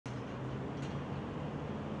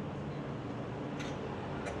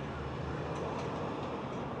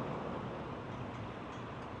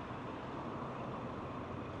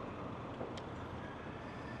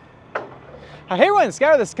Hey everyone,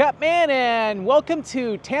 Skyler the Scutman, and welcome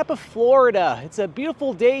to Tampa, Florida. It's a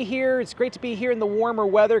beautiful day here. It's great to be here in the warmer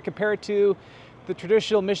weather compared to the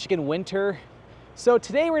traditional Michigan winter. So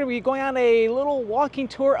today we're going to be going on a little walking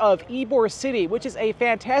tour of Ybor City, which is a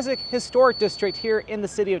fantastic historic district here in the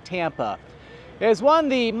city of Tampa. It's one of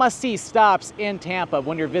the must-see stops in Tampa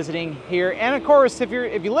when you're visiting here. And of course, if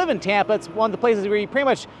you live in Tampa, it's one of the places where you pretty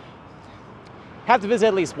much have to visit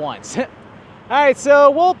at least once. All right,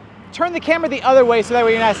 so we'll turn the camera the other way so that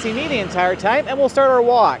way you're not seeing me the entire time, and we'll start our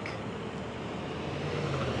walk.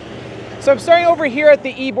 So I'm starting over here at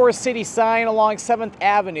the Ybor City sign along 7th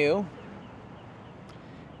Avenue.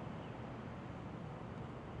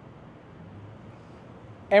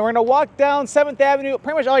 And we're gonna walk down 7th Avenue,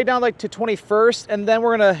 pretty much all the way down like to 21st, and then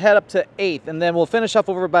we're gonna head up to 8th, and then we'll finish up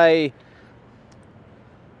over by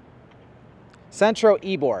Centro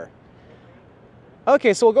Ybor.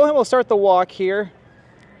 Okay, so we'll go ahead and we'll start the walk here.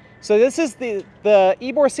 So this is the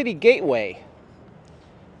Ybor City Gateway.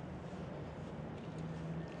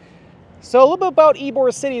 So a little bit about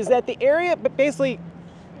Ybor City is that the area basically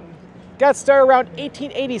got started around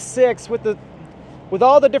 1886 with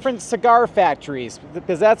all the different cigar factories,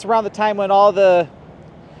 because that's around the time when all the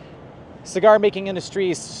cigar making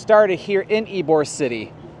industries started here in Ybor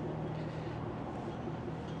City.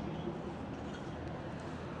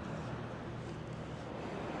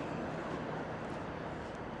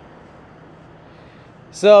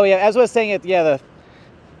 So yeah, as I was saying, the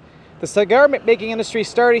cigar making industry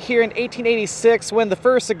started here in 1886 when the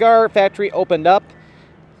first cigar factory opened up.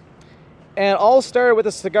 And all started with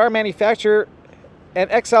a cigar manufacturer,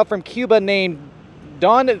 an exile from Cuba named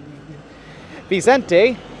Don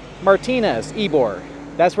Vicente Martinez Ybor.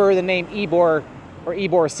 That's where the name Ybor or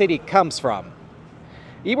Ybor City comes from.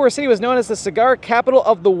 Ybor City was known as the cigar capital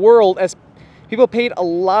of the world, as people paid a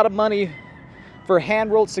lot of money for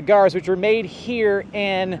hand-rolled cigars, which were made here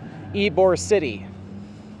in Ybor City.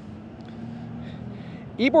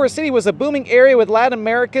 Ybor City was a booming area with Latin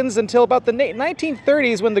Americans until about the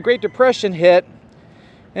 1930s when the Great Depression hit,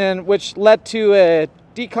 and which led to a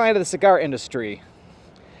decline of the cigar industry.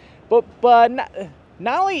 But not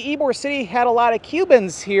only Ybor City had a lot of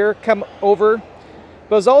Cubans here come over,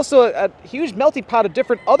 but it was also a huge melting pot of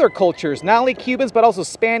different other cultures, not only Cubans, but also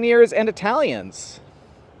Spaniards and Italians.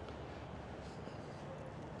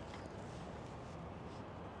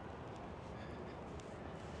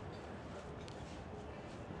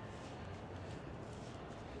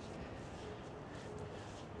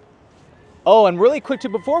 Oh, and really quick too,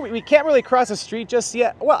 before we can't really cross the street just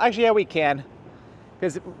yet. Well, actually, yeah, we can.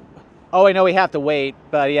 Because, oh, I know we have to wait.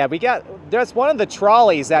 But yeah, there's one of the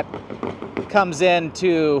trolleys that comes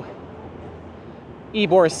into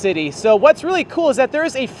Ybor City. So what's really cool is that there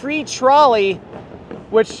is a free trolley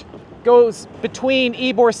which goes between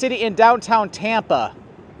Ybor City and downtown Tampa.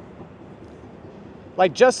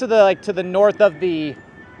 Like just to the north of the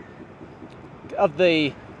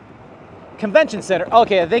convention center.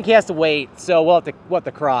 Okay, I think he has to wait, so we'll have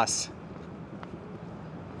to cross.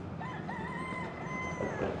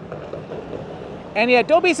 And yeah,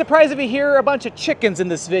 don't be surprised if you hear a bunch of chickens in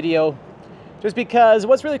this video, just because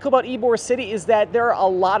what's really cool about Ybor City is that there are a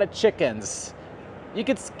lot of chickens. You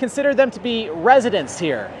could consider them to be residents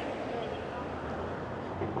here.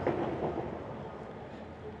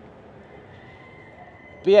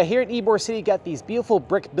 But yeah, here in Ybor City, you got these beautiful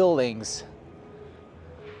brick buildings.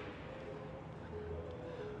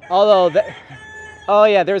 Although, oh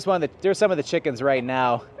yeah, there's some of the chickens right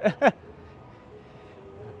now. But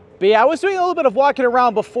yeah, I was doing a little bit of walking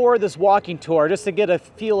around before this walking tour just to get a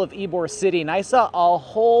feel of Ybor City, and I saw a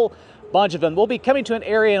whole bunch of them. We'll be coming to an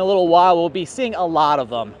area in a little while. We'll be seeing a lot of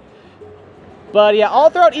them. But yeah, all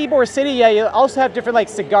throughout Ybor City, yeah, you also have different like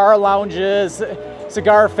cigar lounges,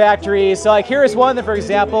 cigar factories. So like here's one, for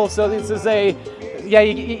example. So this is yeah,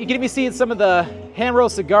 you can be seeing some of the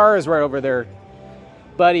hand-rolled cigars right over there.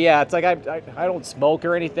 But yeah, it's like I don't smoke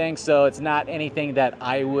or anything, so it's not anything that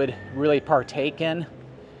I would really partake in.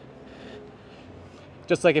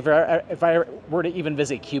 Just like if I were to even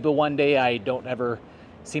visit Cuba one day, I don't ever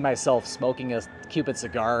see myself smoking a Cuban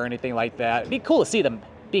cigar or anything like that. It'd be cool to see them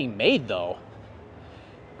being made though,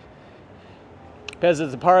 because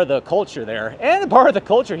it's a part of the culture there, and a part of the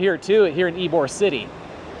culture here too, here in Ybor City.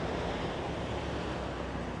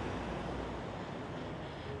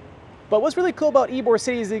 But what's really cool about Ybor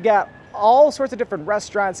City is you got all sorts of different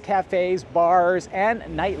restaurants, cafes, bars, and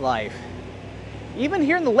nightlife. Even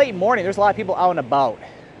here in the late morning, there's a lot of people out and about.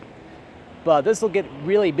 But this will get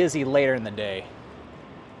really busy later in the day.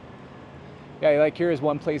 Yeah, like here's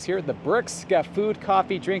one place here, the Bricks. Got food,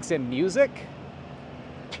 coffee, drinks, and music.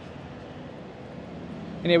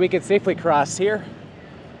 And yeah, we could safely cross here.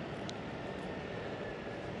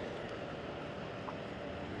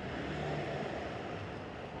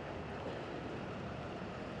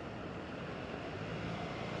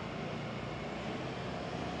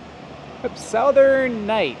 Oops, Southern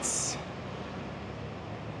Nights.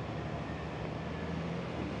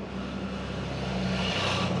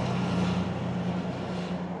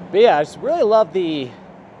 But yeah, I just really love the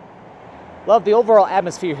overall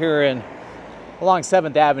atmosphere here along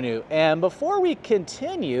 7th Avenue. And before we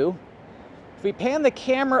continue, if we pan the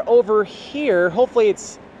camera over here, hopefully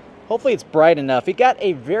it's bright enough. We got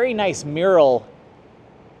a very nice mural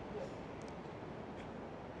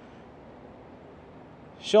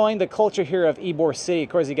showing the culture here of Ybor City. Of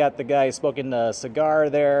course, you got the guy smoking a cigar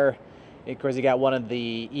there. Of course, you got one of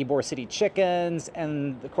the Ybor City chickens,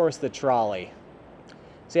 and of course the trolley.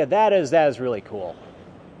 So yeah, that is really cool.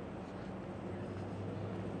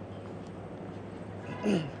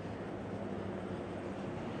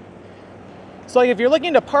 So if you're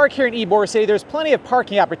looking to park here in Ybor City, there's plenty of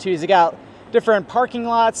parking opportunities. You got different parking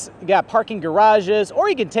lots, you got parking garages, or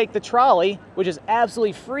you can take the trolley, which is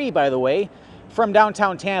absolutely free, by the way, from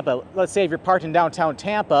downtown Tampa. Let's say if you're parked in downtown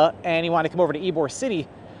Tampa and you want to come over to Ybor City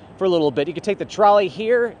for a little bit, you can take the trolley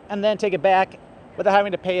here and then take it back without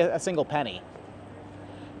having to pay a single penny.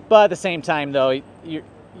 But at the same time, though,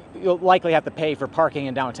 you'll likely have to pay for parking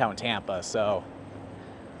in downtown Tampa, so.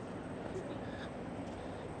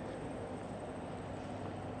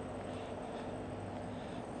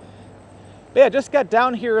 But yeah, I just got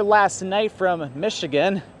down here last night from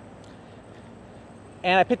Michigan,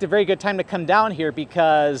 and I picked a very good time to come down here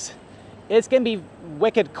because it's going to be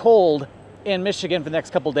wicked cold in Michigan for the next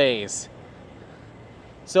couple days.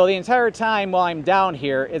 So the entire time while I'm down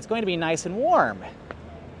here, it's going to be nice and warm.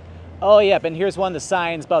 Oh, yep, and here's one of the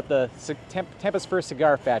signs about the Tampa's first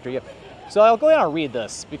cigar factory. Yep. So I'll go ahead and read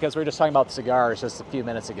this because we were just talking about cigars just a few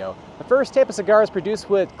minutes ago. The first Tampa cigars produced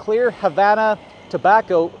with clear Havana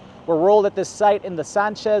tobacco were rolled at this site in the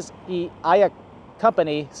Sanchez y Aya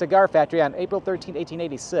Company cigar factory on April 13,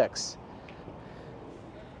 1886.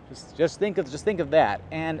 Just think of that.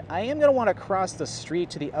 And I am going to want to cross the street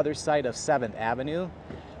to the other side of 7th Avenue,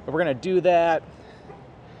 but we're going to do that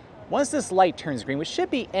once this light turns green, which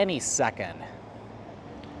should be any second.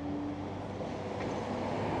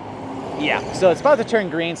 Yeah, so it's about to turn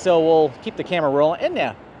green, so we'll keep the camera rolling. And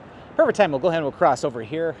yeah, perfect time. We'll go ahead and we'll cross over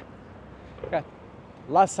here. Okay.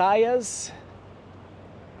 Las Hayas.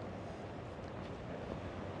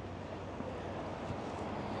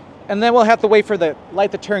 And then we'll have to wait for the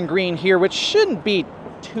light to turn green here, which shouldn't be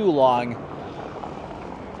too long.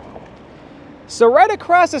 So right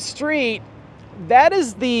across the street, that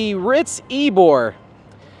is the Ritz Ybor.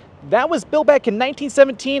 That was built back in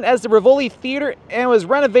 1917 as the Rivoli Theater and was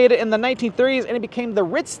renovated in the 1930s, and it became the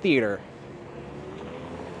Ritz Theater.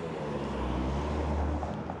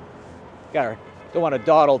 Don't want to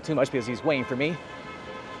dawdle too much because he's waiting for me.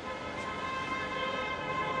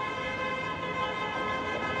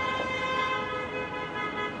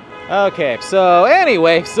 Okay, so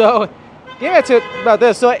anyway, so getting back to about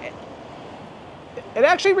this. So it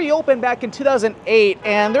actually reopened back in 2008,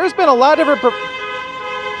 and there's been a lot of different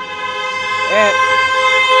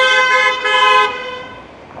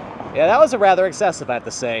yeah, that was rather excessive, I have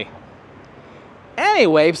to say.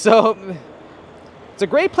 Anyway, so it's a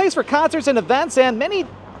great place for concerts and events, and many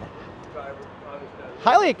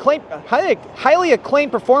highly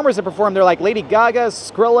acclaimed performers that perform there, like Lady Gaga,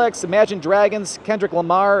 Skrillex, Imagine Dragons, Kendrick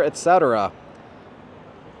Lamar, etc.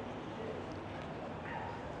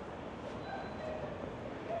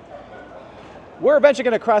 We're eventually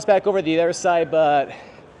going to cross back over to the other side, but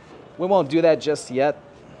we won't do that just yet.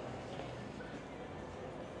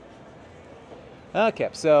 Okay,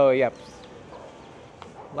 so yeah,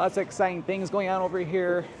 lots of exciting things going on over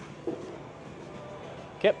here.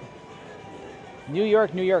 Okay. New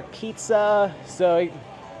York pizza. So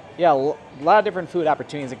yeah, a lot of different food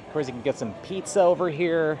opportunities. Of course, you can get some pizza over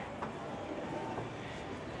here.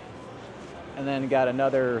 And then got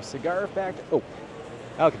another cigar factory. Oh,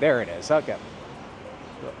 okay, there it is. Okay.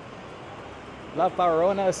 La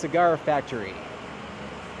Farona Cigar Factory.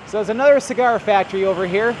 So there's another cigar factory over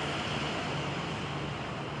here.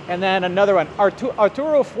 And then another one,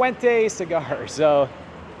 Arturo Fuente Cigar. So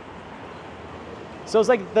it's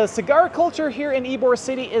like the cigar culture here in Ybor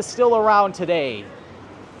City is still around today.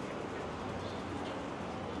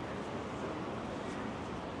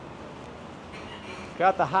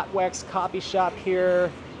 Got the Hot Wax coffee shop here.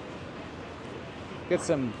 Get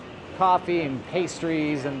some coffee and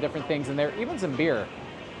pastries and different things in there, even some beer.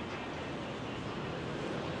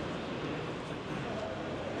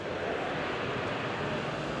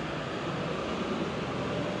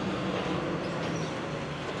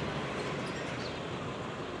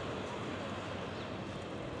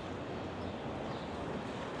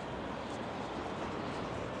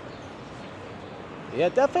 Yeah,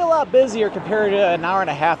 definitely a lot busier compared to an hour and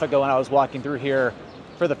a half ago when I was walking through here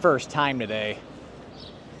for the first time today.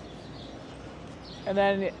 And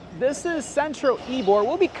then this is Centro Ybor.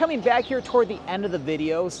 We'll be coming back here toward the end of the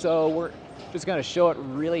video, so we're just going to show it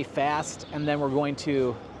really fast, and then we're going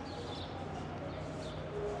to...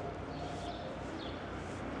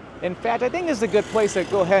 In fact, I think this is a good place to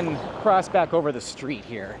go ahead and cross back over the street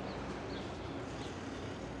here.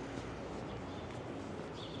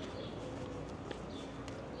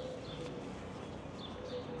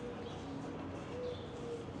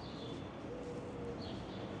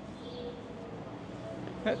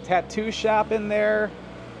 Tattoo shop in there.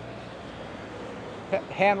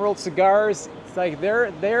 Hand-rolled cigars. It's like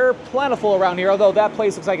they're plentiful around here, although that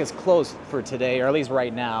place looks like it's closed for today, or at least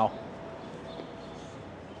right now.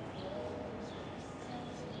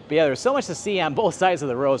 But yeah, there's so much to see on both sides of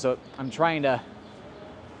the road, so I'm trying to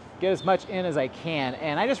get as much in as I can.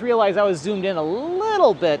 And I just realized I was zoomed in a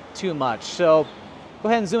little bit too much, so go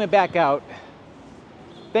ahead and zoom it back out.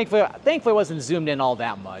 Thankfully it wasn't zoomed in all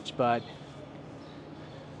that much, but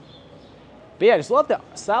yeah, I just love the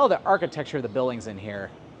style of the architecture of the buildings in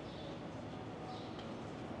here.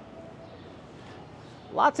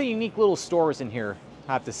 Lots of unique little stores in here,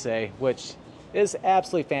 I have to say, which is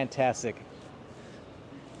absolutely fantastic.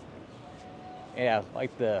 Yeah,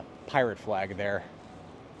 like the pirate flag there.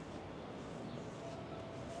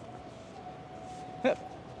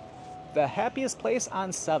 The happiest place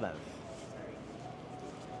on 7th.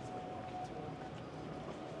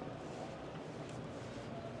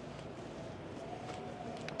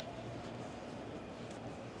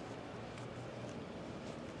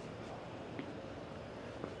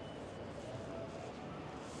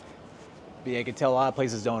 But yeah, you can tell a lot of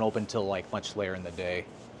places don't open till like much later in the day.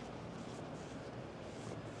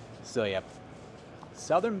 So yeah,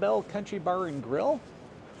 Southern Belle Country Bar and Grill.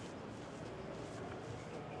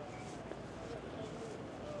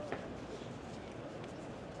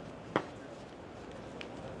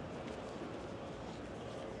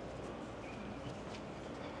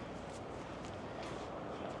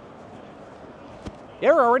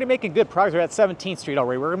 Yeah, we're already making good progress. We're at 17th Street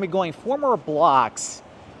already. We're gonna be going 4 more blocks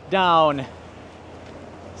down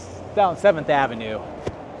 7th Avenue.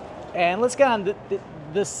 And let's get on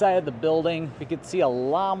this side of the building. We can see a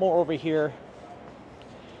lot more over here.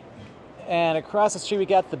 And across the street, we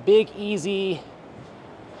got the Big Easy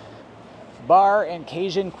Bar and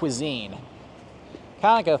Cajun Cuisine.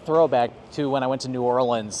 Kind of like a throwback to when I went to New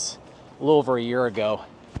Orleans a little over a year ago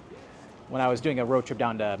when I was doing a road trip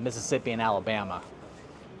down to Mississippi and Alabama.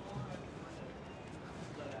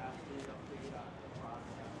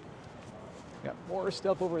 Got more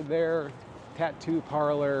stuff over there. Tattoo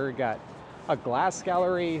parlor. Got a glass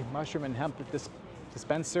gallery, mushroom and hemp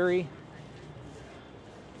dispensary.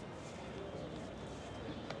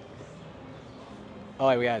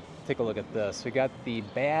 Oh, we gotta take a look at this. We got the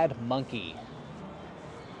Bad Monkey.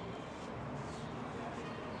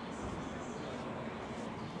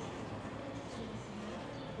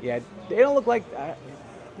 Yeah, they don't look like, I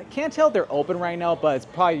can't tell if they're open right now, but it's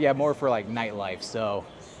probably, more for like nightlife, so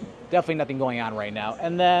definitely nothing going on right now.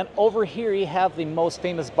 And then over here you have the most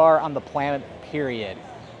famous bar on the planet, period.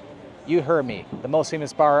 You heard me. The most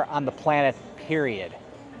famous bar on the planet, period.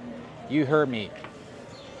 You heard me.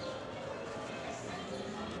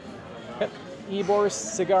 Ybor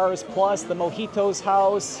Cigars Plus, the Mojitos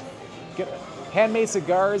House. Get handmade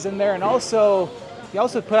cigars in there, and also, you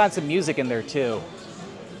also put on some music in there too.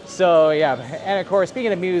 So yeah, and of course,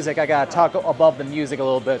 speaking of music, I gotta talk above the music a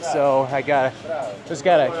little bit. So I just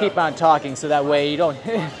gotta keep on talking, so that way you don't,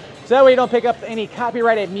 pick up any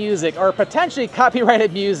copyrighted music or potentially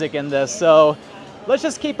copyrighted music in this. So let's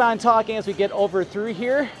just keep on talking as we get over through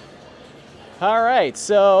here. All right,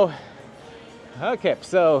 so okay,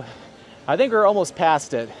 so I think we're almost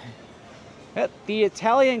past it. At the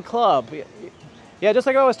Italian Club. Yeah, just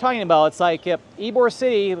like I was talking about, it's like Ybor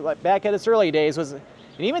City, like back at its early days, was.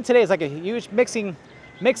 And even today, it's like a huge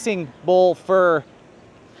mixing bowl for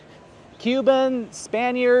Cuban,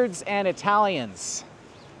 Spaniards, and Italians.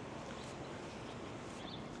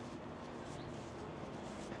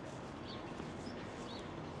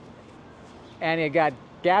 And you got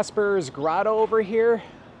Gasper's Grotto over here.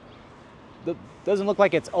 Doesn't look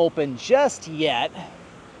like it's open just yet.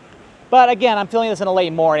 But again, I'm filming this in a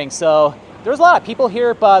late morning, so there's a lot of people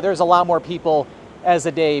here, but there's a lot more people as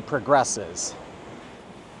the day progresses.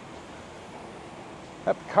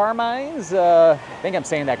 Carmine's, I think I'm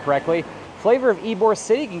saying that correctly. Flavor of Ybor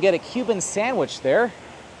City, you can get a Cuban sandwich there.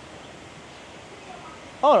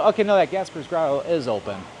 Oh, okay, no, that Gasper's Grotto is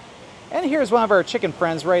open. And here's one of our chicken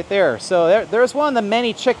friends right there. So there's one of the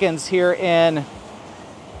many chickens here in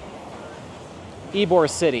Ybor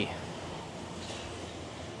City.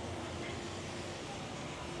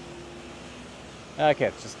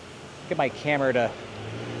 Okay, just get my camera to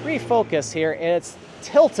refocus here. It's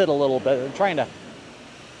tilted a little bit. I'm trying to...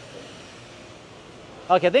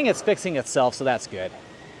 Okay, I think it's fixing itself, so that's good.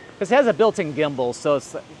 This has a built-in gimbal, so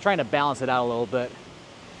it's trying to balance it out a little bit.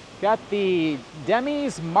 Got the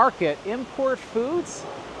Demi's Market Import Foods.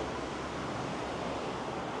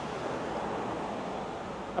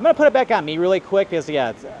 I'm gonna put it back on me really quick because,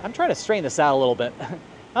 yeah, I'm trying to straighten this out a little bit.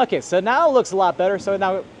 Okay, so now it looks a lot better, so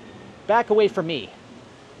now back away from me.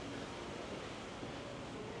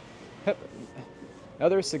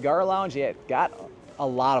 Another cigar lounge, yeah, got a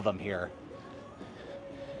lot of them here.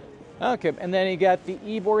 Okay, and then you got the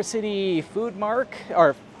Ybor City Food Mart.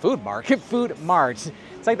 It's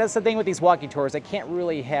like that's the thing with these walking tours. I can't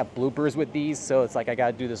really have bloopers with these, so it's like I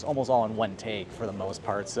gotta do this almost all in one take for the most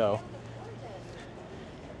part, so.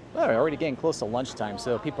 Well, we're already getting close to lunchtime,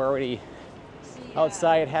 so people are already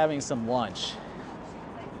outside having some lunch.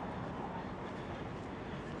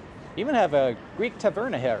 Even have a Greek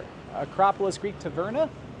taverna here, Acropolis Greek Taverna.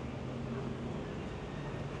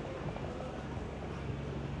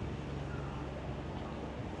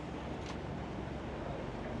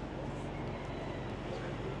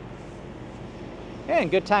 And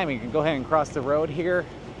good timing, you can go ahead and cross the road here.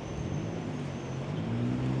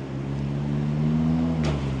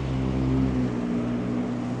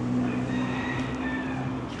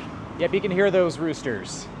 Yep, you can hear those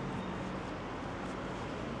roosters.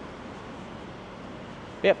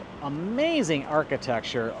 Yep, amazing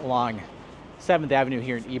architecture along 7th Avenue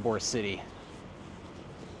here in Ybor City.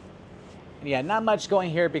 And yeah, not much going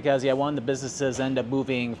here because, yeah, one of the businesses ended up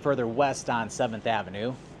moving further west on 7th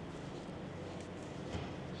Avenue.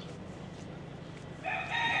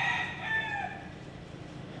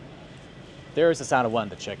 There's the sound of one of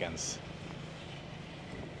the chickens.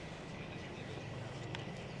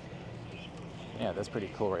 Yeah, that's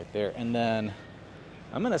pretty cool right there. And then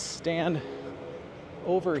I'm gonna stand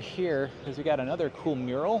over here because we got another cool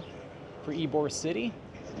mural for Ybor City.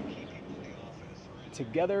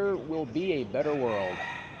 Together we'll be a better world.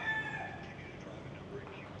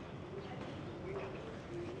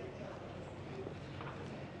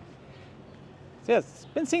 So yeah, it's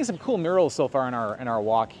been seeing some cool murals so far in our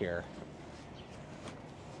walk here.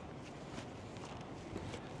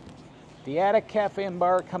 The Attic Cafe and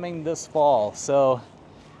Bar coming this fall, so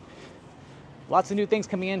lots of new things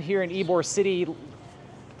coming in here in Ybor City,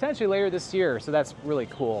 potentially later this year, so that's really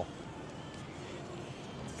cool.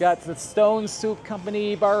 Got the Stone Soup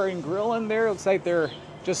Company Bar and Grill in there. Looks like they're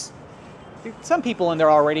just, some people in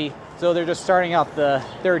there already, so they're just starting out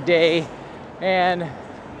their day. And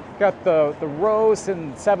got the Roast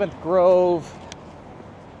and 7th Grove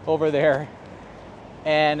over there.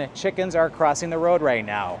 And chickens are crossing the road right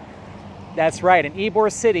now. That's right, in Ybor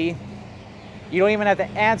City, you don't even have to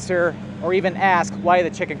answer or even ask why the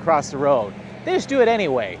chicken crossed the road. They just do it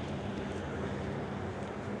anyway.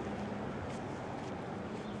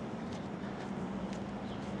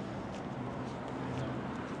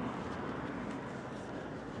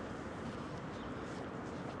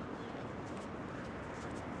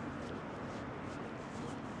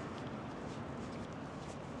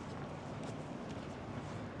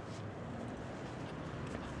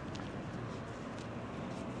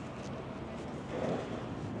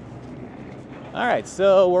 All right,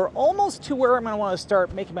 so we're almost to where I'm gonna wanna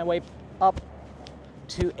start making my way up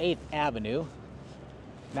to 8th Avenue.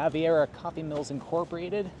 Naviera Coffee Mills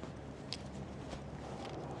Incorporated.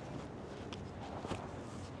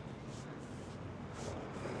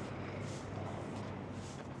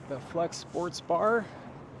 The Flex Sports Bar.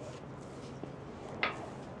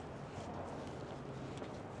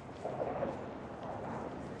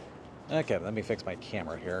 Okay, let me fix my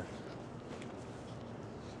camera here.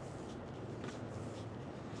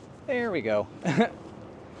 There we go.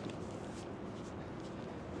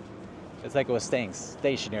 It's like it was staying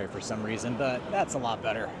stationary for some reason, but that's a lot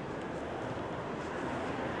better.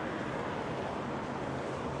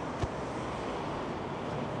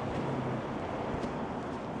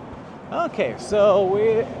 Okay, so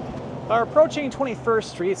we are approaching 21st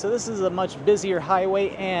Street, so this is a much busier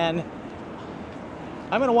highway, and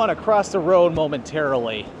I'm going to want to cross the road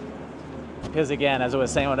momentarily. Because again, as I was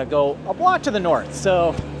saying, I'm going to go a block to the north,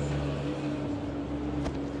 so...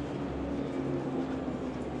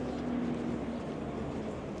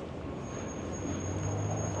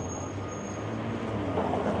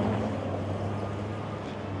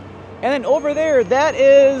 And then over there, that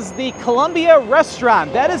is the Columbia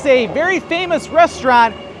Restaurant. That is a very famous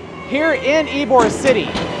restaurant here in Ybor City.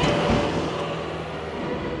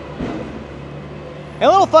 And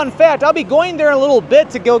a little fun fact, I'll be going there in a little bit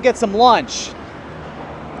to go get some lunch.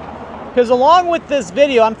 Because along with this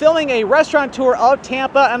video, I'm filming a restaurant tour of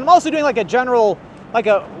Tampa, and I'm also doing like a general, like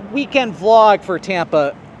a weekend vlog for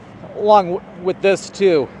Tampa along with this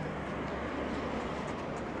too.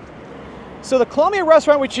 So the Colombia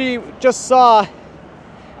restaurant, which you just saw,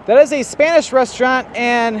 that is a Spanish restaurant,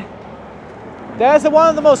 and that is one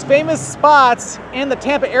of the most famous spots in the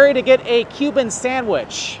Tampa area to get a Cuban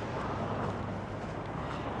sandwich.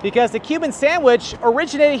 Because the Cuban sandwich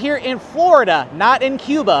originated here in Florida, not in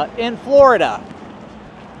Cuba, in Florida.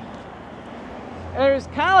 And there's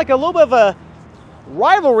kind of like a little bit of a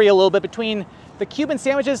rivalry between the Cuban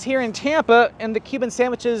sandwiches here in Tampa and the Cuban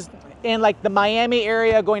sandwiches in like the Miami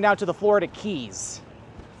area going down to the Florida Keys.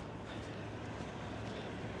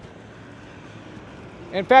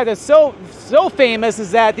 In fact, it's so famous is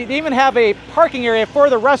that they even have a parking area for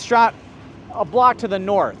the restaurant a block to the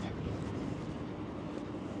north.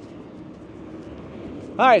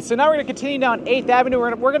 All right, so now we're gonna continue down 8th Avenue.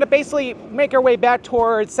 We're gonna basically make our way back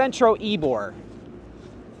towards Centro Ybor.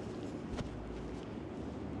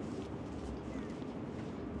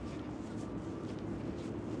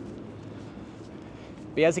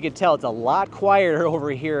 But as you can tell, it's a lot quieter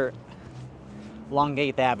over here along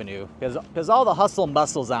 8th Avenue because all the hustle and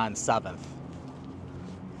bustle's on 7th.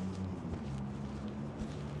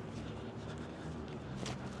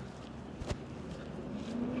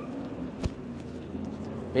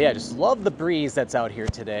 But yeah, just love the breeze that's out here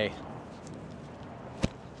today.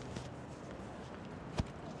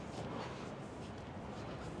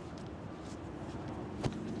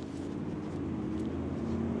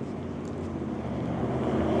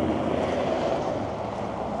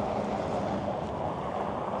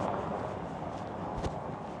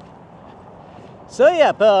 So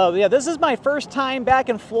yeah, this is my first time back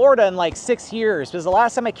in Florida in like 6 years, because the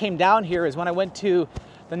last time I came down here is when I went to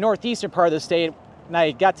the northeastern part of the state and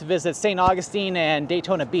I got to visit St. Augustine and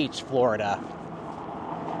Daytona Beach, Florida.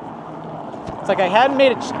 It's like I hadn't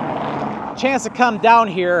made a chance to come down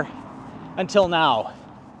here until now.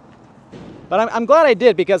 But I'm glad I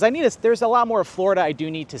did, because there's a lot more of Florida I do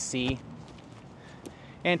need to see.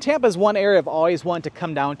 And Tampa is one area I've always wanted to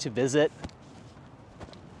come down to visit.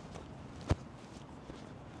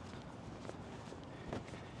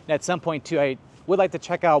 At some point too, I would like to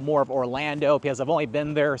check out more of Orlando, because I've only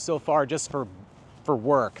been there so far just for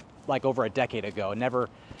work, like over a decade ago. Never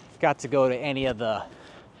got to go to any of the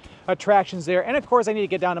attractions there. And of course, I need to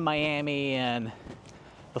get down to Miami and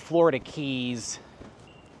the Florida Keys.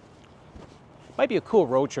 Might be a cool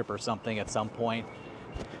road trip or something at some point.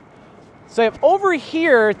 So over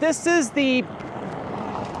here, this is the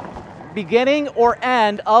beginning or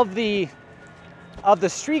end of the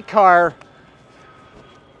streetcar,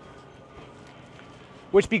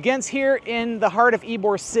 which begins here in the heart of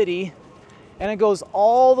Ybor City, and it goes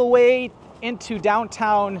all the way into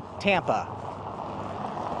downtown Tampa.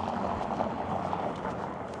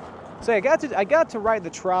 So I got to ride the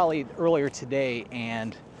trolley earlier today,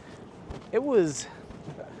 and it was,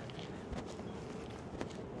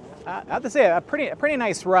 I have to say, a pretty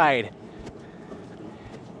nice ride.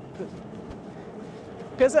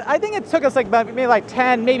 Because I think it took us maybe like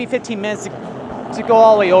 10, maybe 15 minutes to go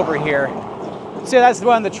all the way over here. So that's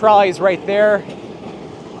one of the trolleys right there.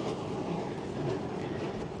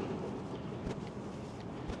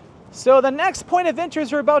 So the next point of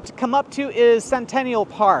interest we're about to come up to is Centennial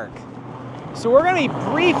Park. So we're going to be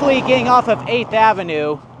briefly getting off of 8th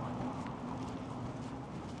Avenue.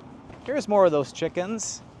 Here's more of those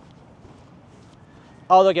chickens.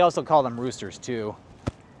 Although you also call them roosters too.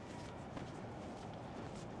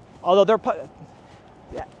 Although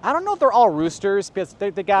I don't know if they're all roosters, because they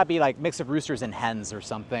gotta be like mix of roosters and hens or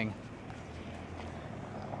something.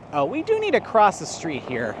 Oh, we do need to cross the street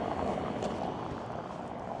here.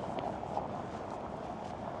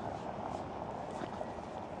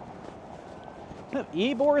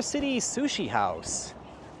 Ybor City Sushi House.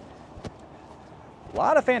 A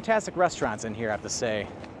lot of fantastic restaurants in here, I have to say.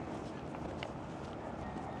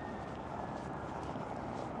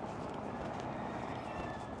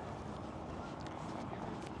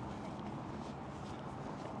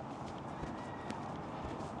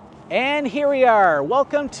 And here we are.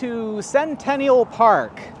 Welcome to Centennial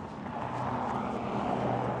Park.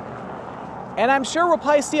 And I'm sure we'll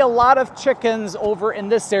probably see a lot of chickens over in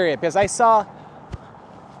this area, because I saw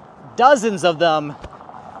dozens of them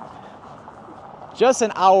just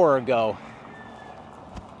an hour ago.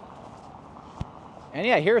 And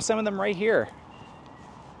yeah, here are some of them right here.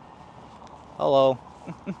 Hello.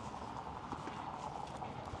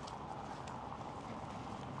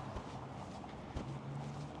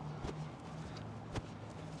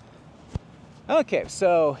 Okay,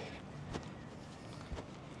 so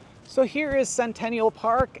here is Centennial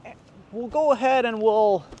Park. We'll go ahead and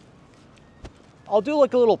I'll do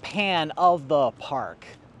like a little pan of the park.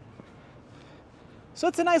 So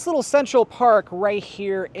it's a nice little central park right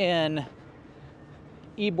here in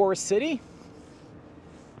Ybor City.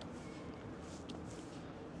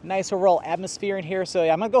 Nice overall atmosphere in here. So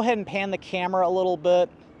yeah, I'm gonna go ahead and pan the camera a little bit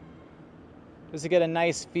just to get a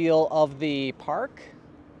nice feel of the park.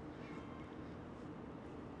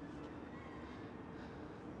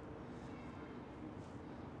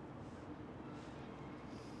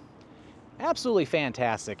 Absolutely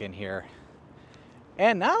fantastic in here.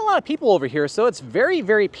 And not a lot of people over here, so it's very,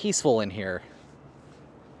 very peaceful in here.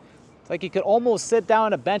 It's like you could almost sit down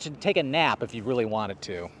on a bench and take a nap if you really wanted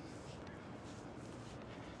to.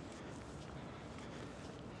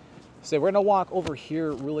 So we're gonna walk over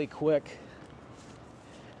here really quick,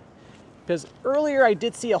 because earlier I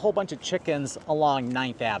did see a whole bunch of chickens along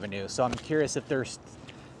 9th Avenue, so I'm curious if they're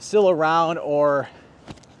still around or,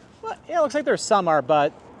 well, yeah, it looks like there's some are,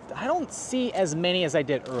 but I don't see as many as I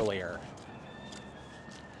did earlier.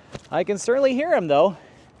 I can certainly hear them though.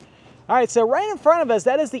 All right, so right in front of us,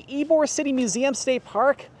 that is the Ybor City Museum State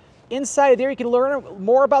Park. Inside there, you can learn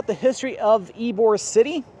more about the history of Ybor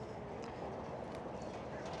City.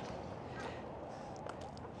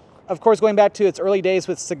 Of course, going back to its early days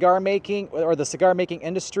with cigar making, or the cigar making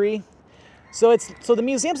industry. So the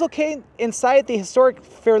museum's located inside the historic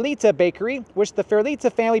Ferlita Bakery, which the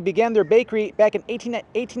Ferlita family began their bakery back in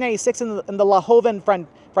 1896 in the La Joven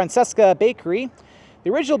Francesca Bakery. The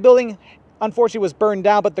original building, unfortunately, was burned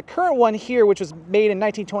down, but the current one here, which was made in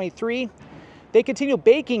 1923, they continued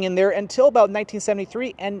baking in there until about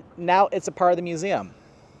 1973, and now it's a part of the museum.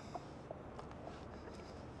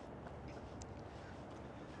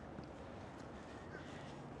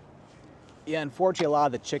 Yeah, unfortunately, a lot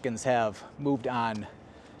of the chickens have moved on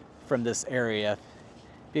from this area,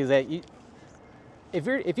 because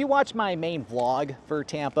if you watch my main vlog for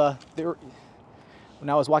Tampa, when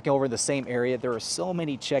I was walking over the same area, there were so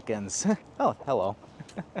many chickens. Oh, hello.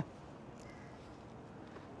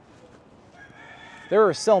 There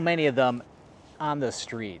were so many of them on the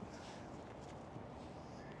street.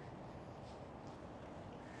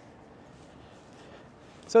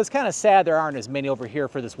 So it's kind of sad there aren't as many over here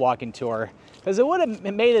for this walking tour, because it would have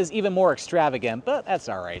made it even more extravagant, but that's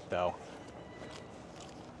all right though.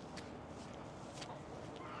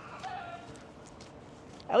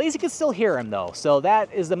 At least you can still hear him though, so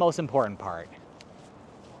that is the most important part.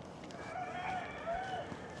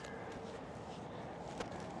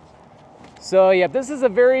 So yeah, this is a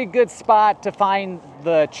very good spot to find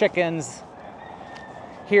the chickens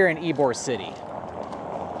here in Ybor City.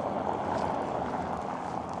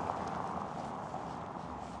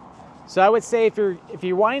 So I would say if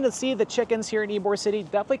you're wanting to see the chickens here in Ybor City,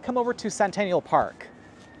 definitely come over to Centennial Park.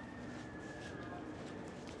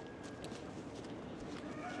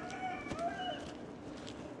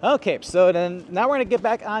 Okay, so then now we're going to get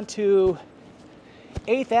back onto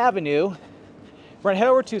 8th Avenue. We're going to head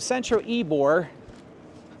over to Centro Ybor.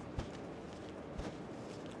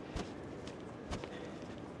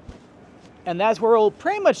 And that's where we'll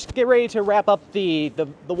pretty much get ready to wrap up the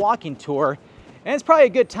walking tour. And it's probably a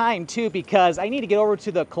good time too, because I need to get over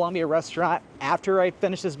to the Columbia restaurant after I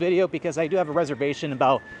finish this video, because I do have a reservation in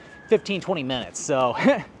about 15-20 minutes. So,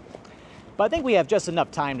 but I think we have just enough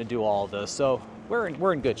time to do all of this, so we're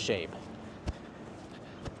in good shape,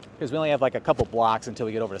 because we only have like a couple blocks until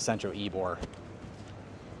we get over to Centro Ybor.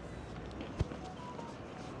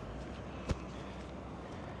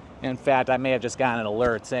 In fact, I may have just gotten an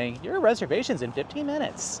alert saying your reservation's in 15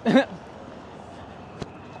 minutes.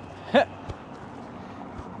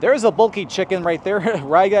 There's a bulky chicken right there,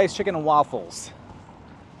 Rye Guys Chicken and Waffles.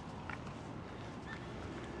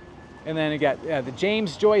 And then you got the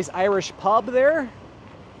James Joyce Irish Pub there.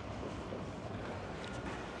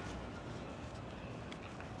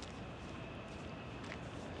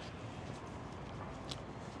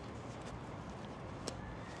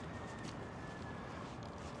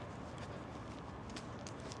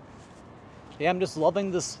 Yeah, I'm just loving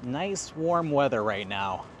this nice warm weather right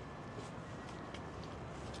now.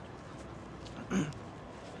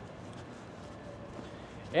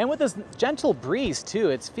 And with this gentle breeze too,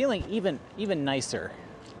 it's feeling even nicer.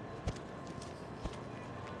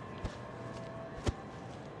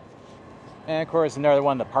 And of course, another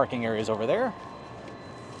one of the parking areas over there.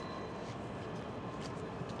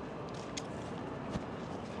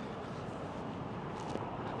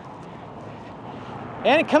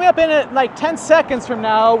 And coming up in like 10 seconds from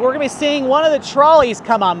now, we're gonna be seeing one of the trolleys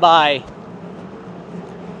come on by.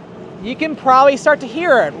 you can probably start to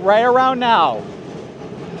hear it right around now.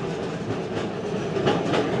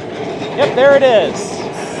 Yep, there it is.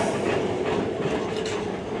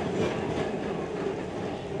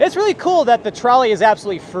 It's really cool that the trolley is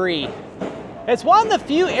absolutely free. It's one of the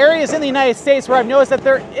few areas in the United States where I've noticed that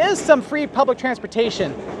there is some free public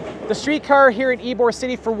transportation. The streetcar here in Ybor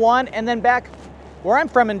City for one, and then back where I'm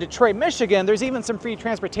from in Detroit, Michigan, there's even some free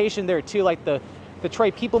transportation there too, like the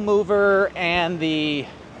Detroit People Mover and the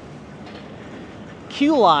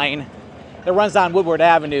Q line that runs down Woodward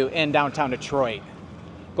Avenue in downtown Detroit,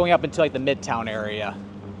 going up into like the Midtown area.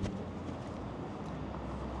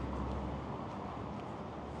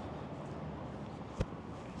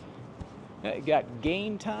 You got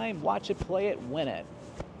game time, watch it, play it, win it.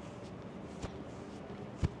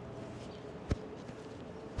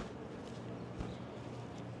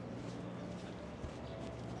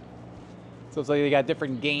 So it's like they got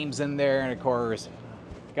different games in there, and of course,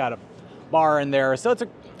 got a bar in there. So it's a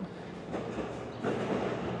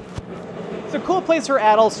cool place for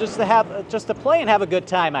adults just to play and have a good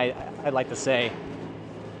time. I'd like to say.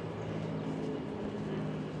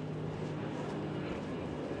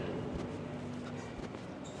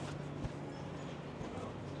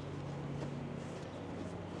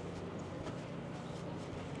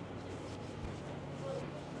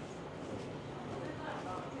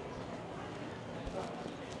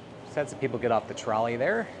 Had some people get off the trolley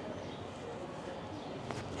there.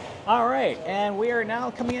 All right, and we are now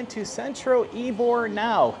coming into Centro Ybor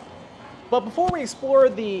now. But before we explore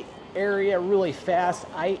the area really fast,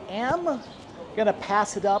 I am gonna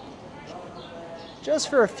pass it up just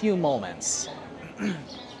for a few moments.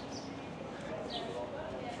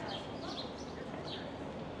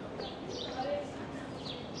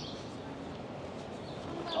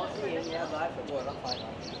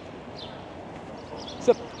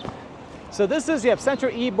 So this is, Centro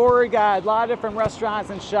Ybor. You got a lot of different restaurants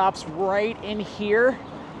and shops right in here.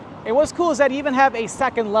 And what's cool is that you even have a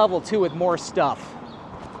second level too with more stuff.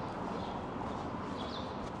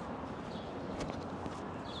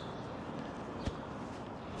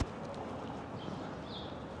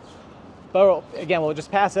 But again, we'll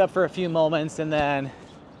just pass it up for a few moments, and then,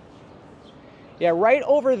 yeah, right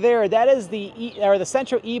over there, that is the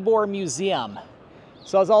Centro Ybor Museum.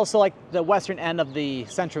 So it's also like the western end of the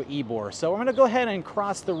Centro Ybor. So we're gonna go ahead and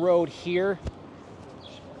cross the road here.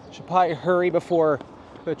 Should probably hurry before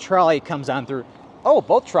the trolley comes on through. Oh,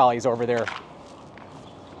 both trolleys over there.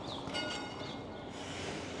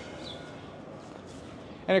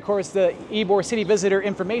 And of course, the Ybor City Visitor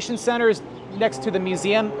Information Center is next to the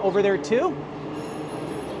museum over there too.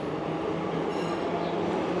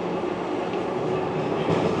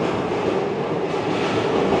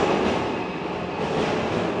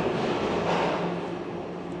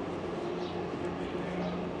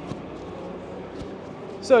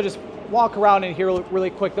 So just walk around in here really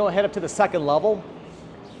quick. Go head up to the second level.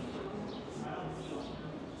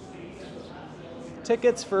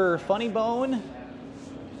 Tickets for Funny Bone.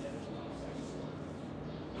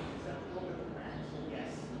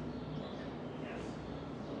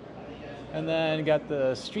 And then you got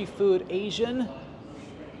the street food Asian.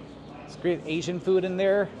 It's great Asian food in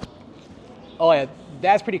there. Oh yeah,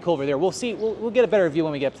 that's pretty cool over there. We'll see, we'll get a better view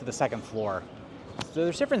when we get up to the second floor. So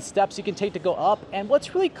there's different steps you can take to go up. And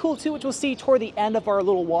what's really cool too, which we'll see toward the end of our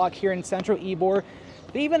little walk here in Centro Ybor,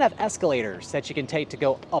 they even have escalators that you can take to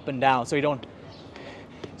go up and down. So if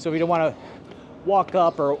you don't want to walk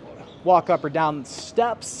up or down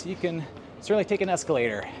steps, you can certainly take an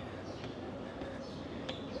escalator.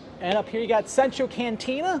 And up here you got Centro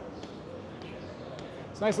Cantina.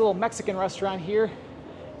 It's a nice little Mexican restaurant here.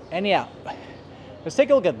 And yeah, let's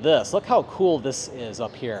take a look at this. Look how cool this is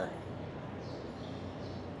up here.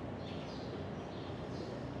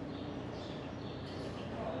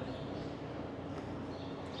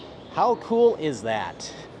 How cool is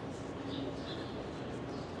that?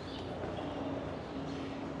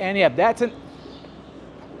 And yeah, that's an...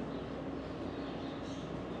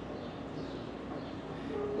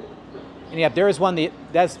 And yeah, there is one,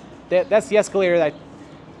 that's the escalator that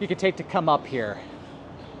you can take to come up here.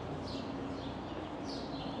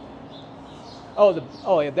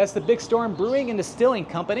 Oh yeah, that's the Big Storm Brewing and Distilling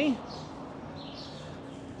Company.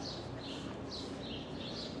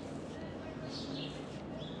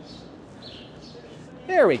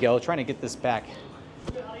 There we go, trying to get this back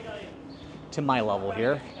to my level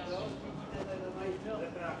here.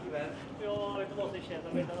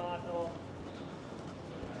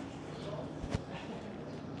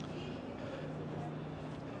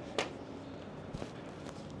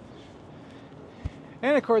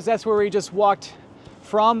 And of course, that's where we just walked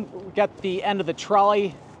from. We got the end of the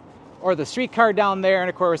trolley or the streetcar down there, and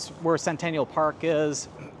of course where Centennial Park is.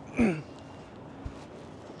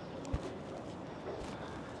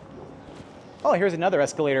 Oh, here's another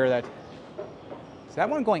escalator. Is that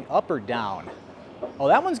one going up or down? Oh,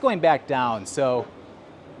 that one's going back down. So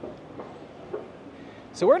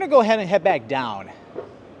we're gonna go ahead and head back down.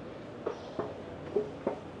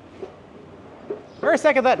 For a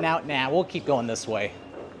second, that nah, we'll keep going this way.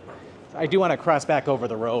 I do want to cross back over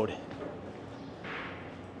the road.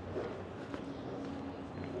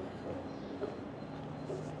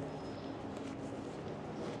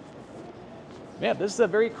 Yeah, this is a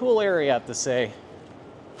very cool area, I have to say.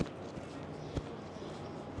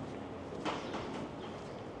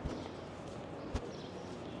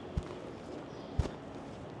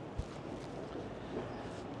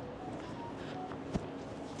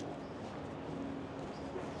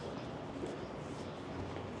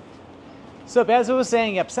 So as I was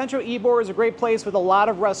saying, yep, Centro Ybor is a great place with a lot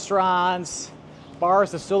of restaurants,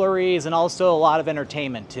 bars, distilleries, and also a lot of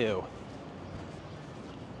entertainment too.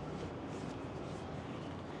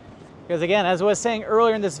 Because again, as I was saying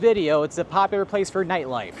earlier in this video, it's a popular place for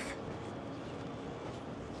nightlife.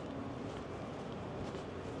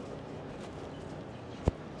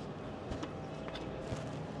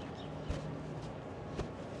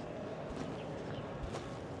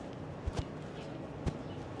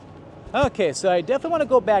 Okay, so I definitely want to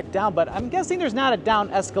go back down, but I'm guessing there's not a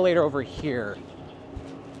down escalator over here.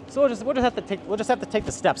 So we'll just have to take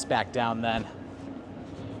the steps back down then.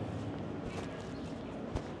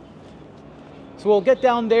 So we'll get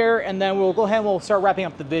down there and then we'll go ahead and we'll start wrapping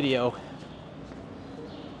up the video.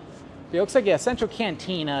 It looks like, yeah, Central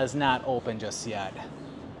Cantina is not open just yet.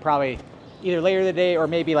 Probably either later in the day or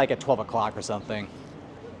maybe like at 12 o'clock or something.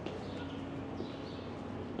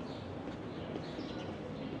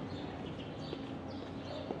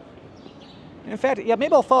 In fact, yeah,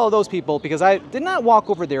 maybe I'll follow those people because I did not walk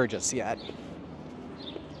over there just yet.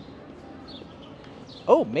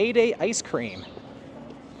 Oh, Mayday ice cream.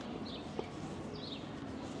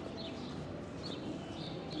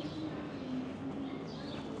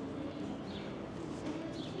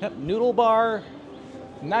 Yep, noodle bar.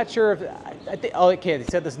 I'm not sure if I think. Oh, okay. They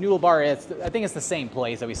said this noodle bar is. I think it's the same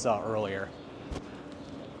place that we saw earlier.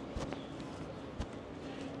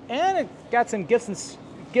 And it got some gifts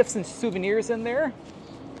and souvenirs in there.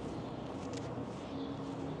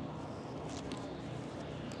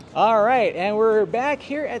 All right, and we're back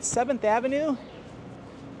here at 7th Avenue.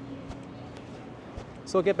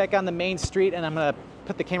 So we'll get back on the main street, and I'm gonna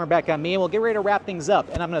put the camera back on me, and we'll get ready to wrap things up.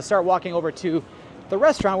 And I'm gonna start walking over to the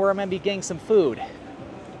restaurant where I'm gonna be getting some food.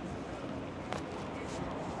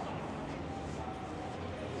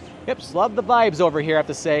 Yep, just love the vibes over here, I have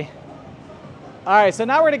to say. All right, so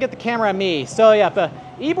now we're gonna get the camera on me. So yeah,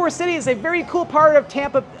 Ybor City is a very cool part of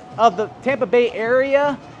the Tampa Bay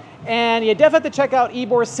area, and you definitely have to check out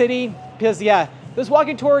Ybor City because yeah, this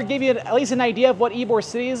walking tour gave you at least an idea of what Ybor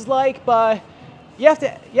City is like, but you have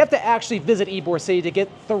to actually visit Ybor City to get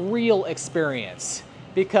the real experience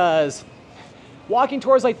because walking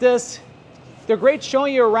tours like this, they're great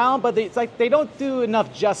showing you around, but it's like they don't do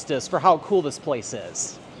enough justice for how cool this place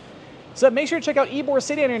is. So make sure to check out Ybor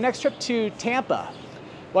City on your next trip to Tampa.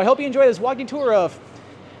 Well, I hope you enjoyed this walking tour of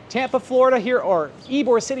Tampa, Florida here, or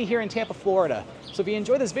Ybor City here in Tampa, Florida. So if you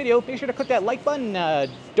enjoyed this video, make sure to click that like button.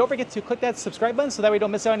 Don't forget to click that subscribe button so that way you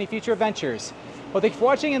don't miss out on any future adventures. Well, thank you for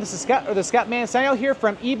watching, and this is Scott, or the Scott Man, signing out here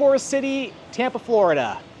from Ybor City, Tampa,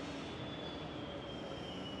 Florida.